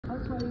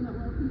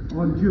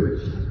I'm Jewish.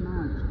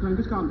 No,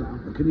 just calm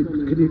down. Can you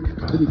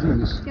tell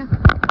this? Yeah.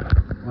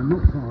 I'm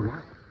not far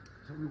right.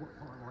 Tell me what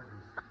far right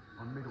is.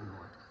 I'm middle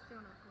right.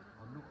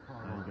 I'm not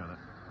far right. Got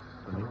it.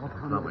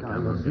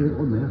 I'll see it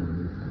on there.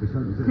 It's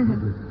open to the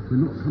public.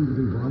 We're not come to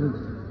do violence.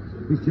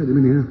 This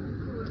gentleman here,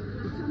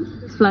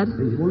 It's fled.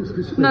 he wants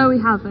to speak. No, we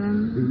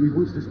haven't. He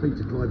wants to speak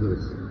to Clive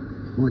Lewis.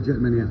 My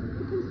gentleman here.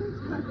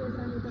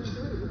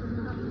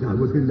 No,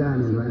 we've been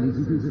down there, right?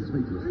 He can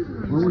speak to us.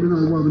 I want to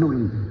know why we're not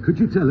in. Could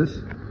you tell us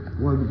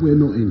why we're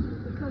not in?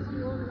 Because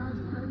we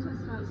organised a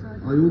protest outside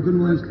I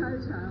organised...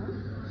 Hotel,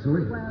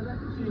 Sorry? where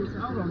refugees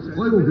are.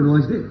 I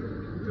organised it.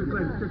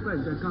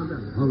 Just calm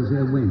down. I was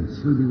there when?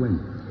 Show me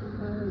when.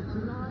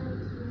 July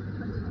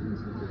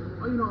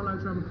 2022. Are you not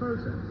allowed to have a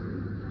protest?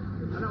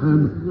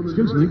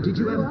 Excuse me, did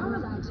you have...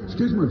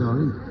 Excuse me,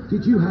 darling.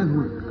 Did you have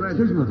one...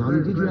 Excuse me,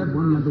 darling. Did you have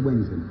one the other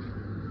Wednesday?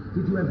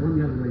 Did you have one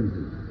the other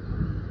Wednesday?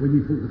 When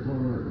you thought the far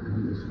right would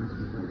come to smash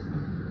the place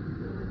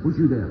up?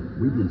 Was you there?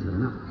 We didn't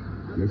turn up.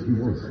 Yes, you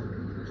was.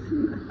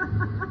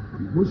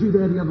 Was you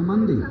there the other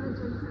Monday?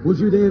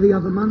 Was you there the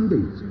other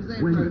Monday?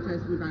 She was there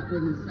protesting about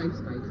women's safe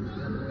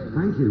spaces.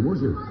 Thank you, was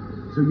you?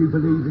 So you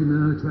believe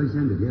in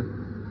transgender, yeah?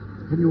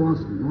 Can you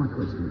ask my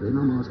question then?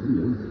 I'm asking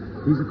you.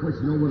 Here's a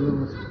question I want to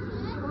ask.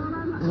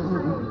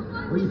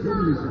 Are you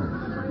filming yourself?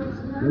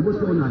 Yeah, what's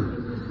your name?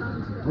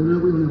 Oh no,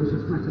 we want to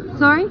just matter.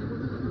 Sorry?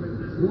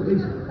 What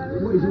is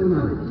your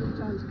name?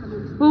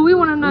 Well, we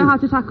want to know how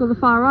to tackle the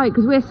far right,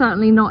 because we're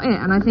certainly not it,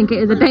 and I think it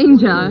is a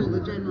danger.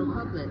 The general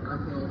public, I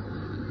feel.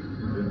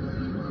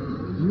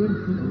 You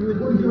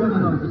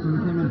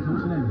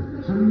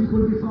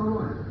couldn't be far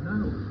right?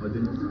 No, I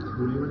didn't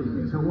call you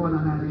anything. So why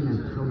not that in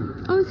then? Tell me.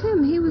 Oh, it's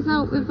him. He was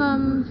out with,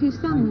 who's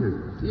standing?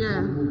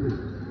 Yeah.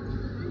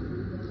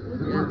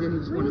 Yeah, then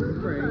he just wanted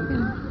to pray.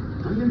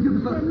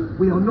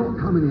 We are not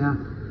coming here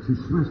to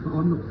smash, but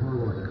I'm not far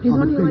right. He's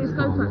I'm on your against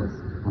way to far go right.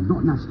 I'm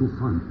not National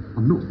Front.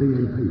 I'm not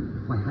BNP.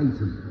 I hate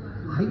them.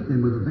 I hate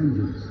them with a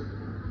vengeance.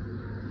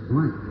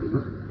 Right?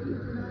 But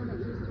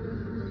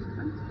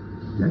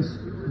yes,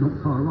 not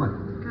far right.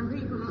 Can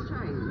people not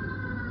change?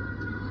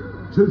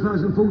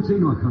 2014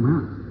 I come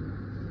out.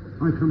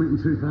 I come out in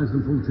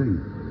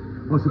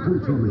 2014. I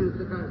support Tommy.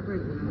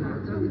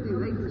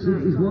 See,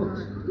 he's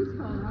what?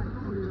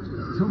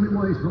 Tell me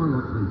why he's far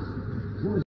right, please. What is